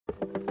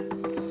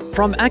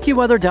From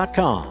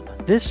AccuWeather.com,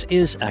 this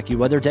is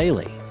AccuWeather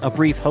Daily, a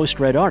brief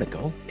host-read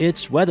article.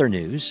 It's weather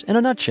news in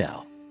a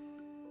nutshell.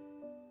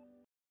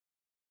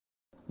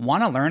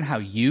 Want to learn how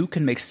you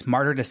can make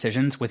smarter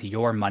decisions with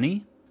your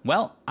money?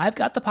 Well, I've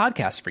got the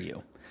podcast for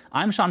you.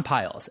 I'm Sean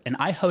Piles, and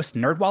I host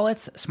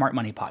NerdWallet's Smart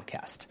Money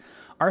Podcast.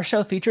 Our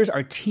show features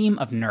our team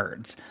of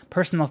nerds,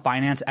 personal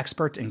finance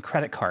experts in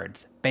credit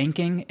cards,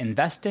 banking,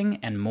 investing,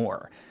 and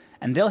more.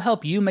 And they'll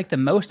help you make the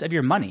most of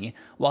your money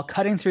while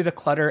cutting through the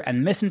clutter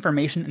and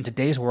misinformation in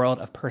today's world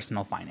of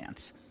personal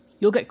finance.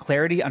 You'll get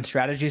clarity on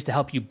strategies to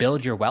help you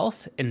build your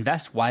wealth,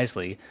 invest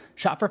wisely,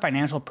 shop for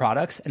financial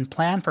products, and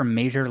plan for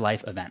major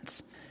life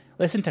events.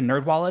 Listen to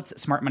NerdWallet's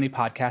Smart Money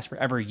Podcast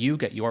wherever you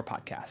get your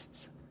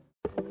podcasts.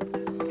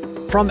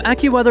 From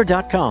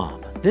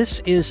AccuWeather.com, this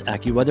is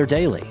AccuWeather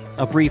Daily,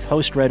 a brief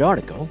host-read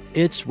article.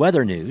 It's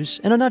weather news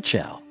in a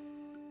nutshell.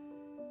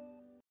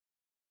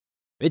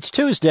 It's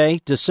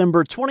Tuesday,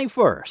 December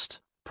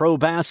 21st. Pro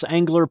bass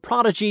angler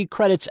Prodigy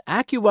credits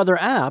AccuWeather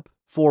app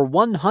for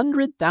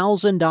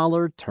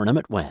 $100,000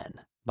 tournament win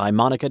by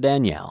Monica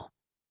Danielle.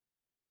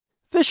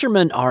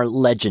 Fishermen are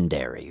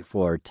legendary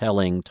for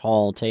telling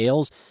tall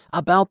tales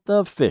about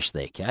the fish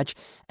they catch,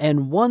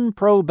 and one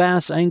pro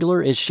bass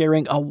angler is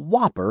sharing a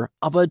whopper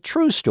of a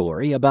true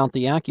story about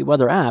the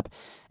AccuWeather app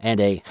and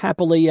a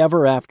happily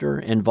ever after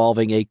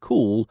involving a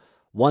cool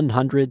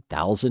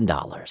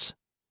 $100,000.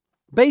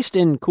 Based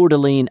in Coeur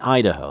d'Alene,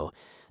 Idaho,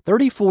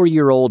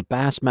 34-year-old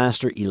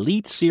Bassmaster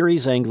Elite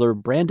Series angler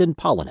Brandon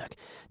Polinick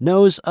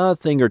knows a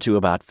thing or two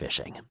about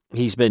fishing.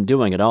 He's been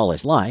doing it all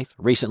his life,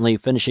 recently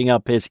finishing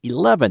up his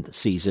 11th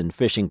season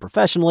fishing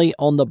professionally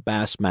on the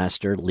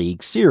Bassmaster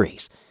League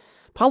Series.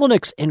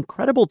 Polinick's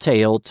incredible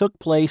tale took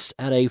place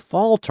at a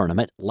fall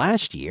tournament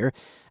last year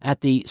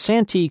at the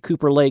Santee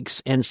Cooper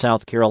Lakes in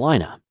South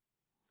Carolina.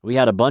 We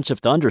had a bunch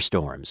of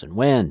thunderstorms and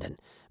wind and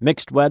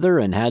mixed weather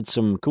and had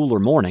some cooler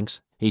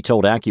mornings, he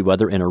told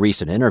AccuWeather in a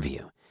recent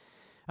interview.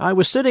 I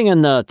was sitting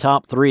in the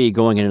top three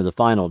going into the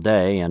final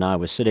day, and I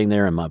was sitting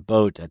there in my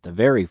boat at the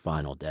very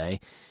final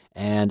day,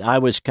 and I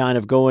was kind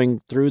of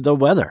going through the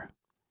weather.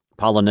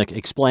 Polinick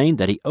explained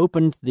that he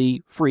opened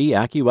the free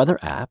AccuWeather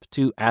app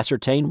to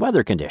ascertain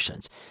weather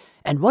conditions,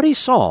 and what he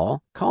saw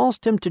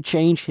caused him to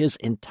change his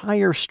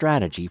entire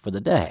strategy for the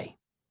day.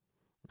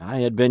 I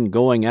had been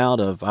going out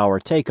of our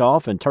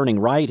takeoff and turning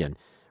right and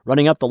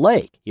running up the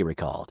lake, he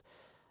recalled.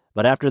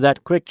 But after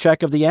that quick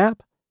check of the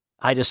app,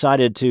 I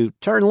decided to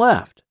turn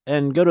left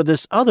and go to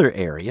this other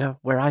area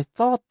where I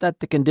thought that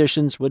the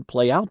conditions would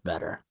play out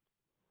better.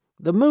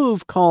 The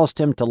move caused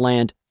him to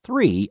land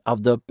 3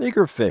 of the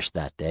bigger fish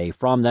that day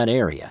from that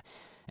area,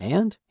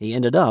 and he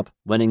ended up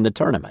winning the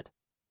tournament.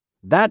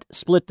 That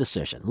split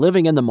decision,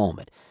 living in the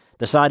moment,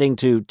 deciding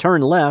to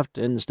turn left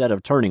instead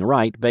of turning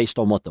right based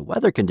on what the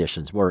weather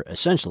conditions were,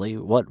 essentially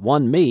what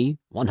won me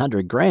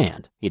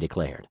 $100,000, he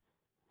declared.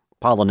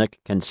 Polinick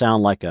can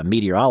sound like a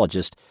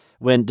meteorologist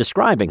when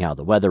describing how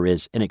the weather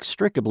is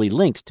inextricably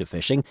linked to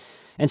fishing,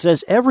 and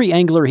says every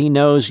angler he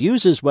knows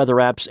uses weather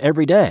apps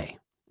every day.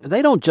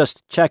 They don't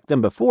just check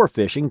them before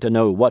fishing to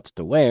know what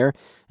to wear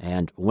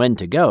and when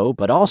to go,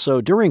 but also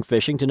during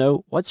fishing to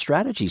know what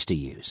strategies to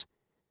use.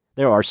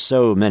 There are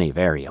so many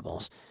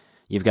variables.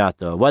 You've got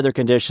the weather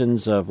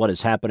conditions of what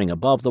is happening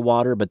above the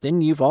water, but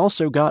then you've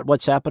also got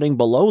what's happening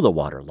below the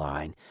water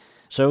line.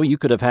 So you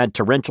could have had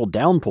torrential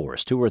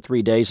downpours 2 or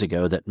 3 days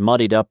ago that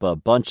muddied up a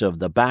bunch of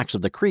the backs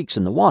of the creeks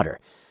in the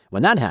water.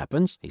 When that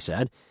happens, he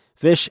said,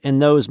 fish in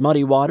those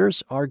muddy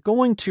waters are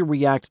going to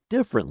react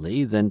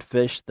differently than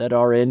fish that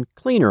are in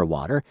cleaner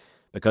water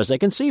because they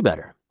can see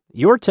better.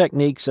 Your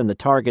techniques and the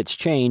targets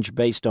change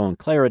based on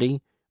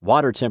clarity,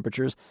 water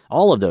temperatures.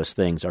 All of those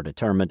things are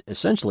determined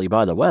essentially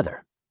by the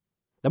weather.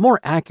 The more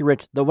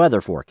accurate the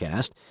weather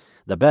forecast,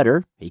 the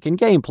better he can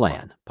game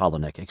plan,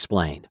 Polinick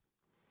explained.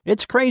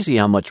 It's crazy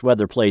how much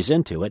weather plays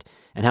into it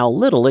and how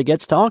little it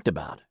gets talked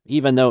about,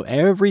 even though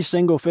every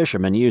single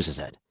fisherman uses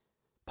it.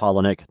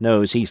 Polinick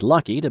knows he's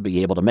lucky to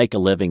be able to make a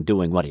living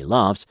doing what he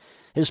loves.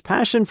 His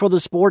passion for the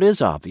sport is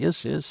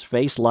obvious, his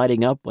face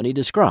lighting up when he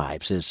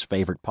describes his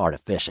favorite part of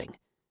fishing.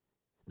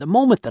 The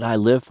moment that I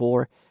live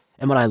for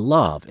and what I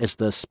love is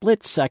the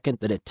split second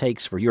that it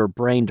takes for your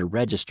brain to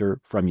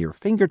register from your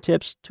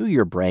fingertips to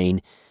your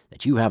brain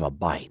that you have a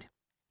bite.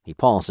 He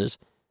pauses,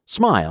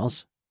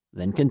 smiles,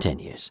 then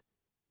continues.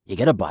 You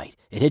get a bite,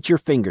 it hits your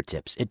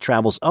fingertips, it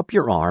travels up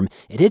your arm,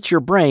 it hits your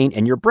brain,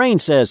 and your brain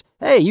says,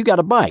 hey, you got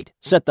a bite,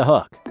 set the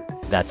hook.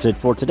 That's it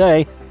for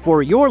today.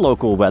 For your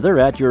local weather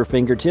at your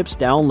fingertips,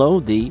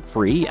 download the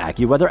free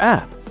AccuWeather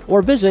app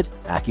or visit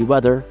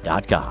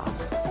AccuWeather.com.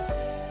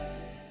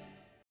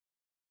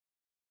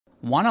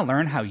 Want to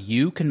learn how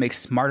you can make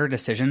smarter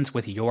decisions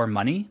with your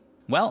money?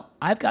 Well,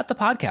 I've got the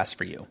podcast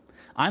for you.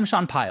 I'm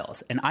Sean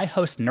Piles, and I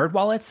host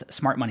NerdWallet's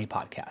Smart Money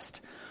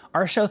Podcast.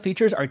 Our show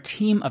features our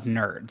team of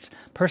nerds,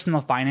 personal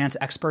finance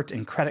experts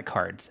in credit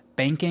cards,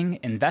 banking,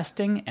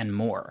 investing, and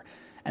more.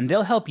 And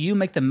they'll help you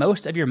make the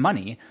most of your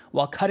money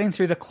while cutting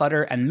through the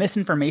clutter and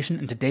misinformation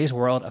in today's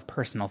world of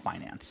personal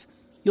finance.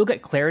 You'll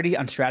get clarity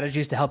on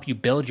strategies to help you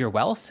build your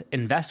wealth,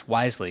 invest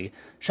wisely,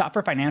 shop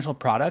for financial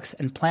products,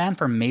 and plan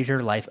for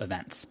major life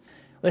events.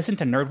 Listen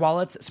to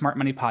NerdWallet's Smart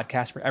Money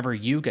Podcast wherever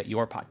you get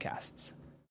your podcasts.